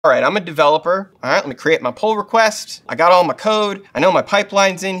All right, I'm a developer. All right, let me create my pull request. I got all my code. I know my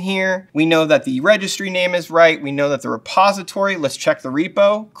pipeline's in here. We know that the registry name is right. We know that the repository, let's check the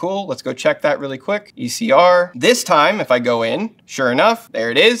repo. Cool, let's go check that really quick. ECR. This time, if I go in, sure enough,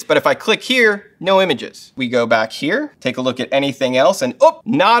 there it is. But if I click here, no images. We go back here, take a look at anything else, and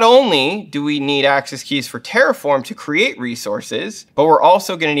not only do we need access keys for Terraform to create resources, but we're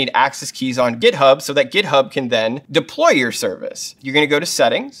also gonna need access keys on GitHub so that GitHub can then deploy your service. You're gonna go to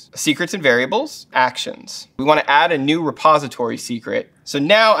Settings, Secrets and Variables, Actions. We wanna add a new repository secret. So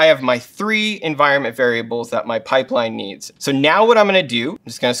now I have my 3 environment variables that my pipeline needs. So now what I'm gonna do, I'm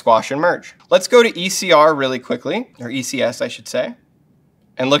just gonna squash and merge. Let's go to ECR really quickly, or ECS I should say.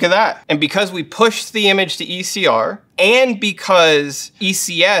 And look at that. And because we pushed the image to ECR, and because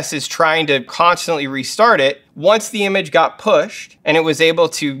ECS is trying to constantly restart it, once the image got pushed, and it was able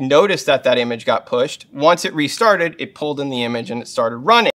to notice that that image got pushed, once it restarted, it pulled in the image and it started running.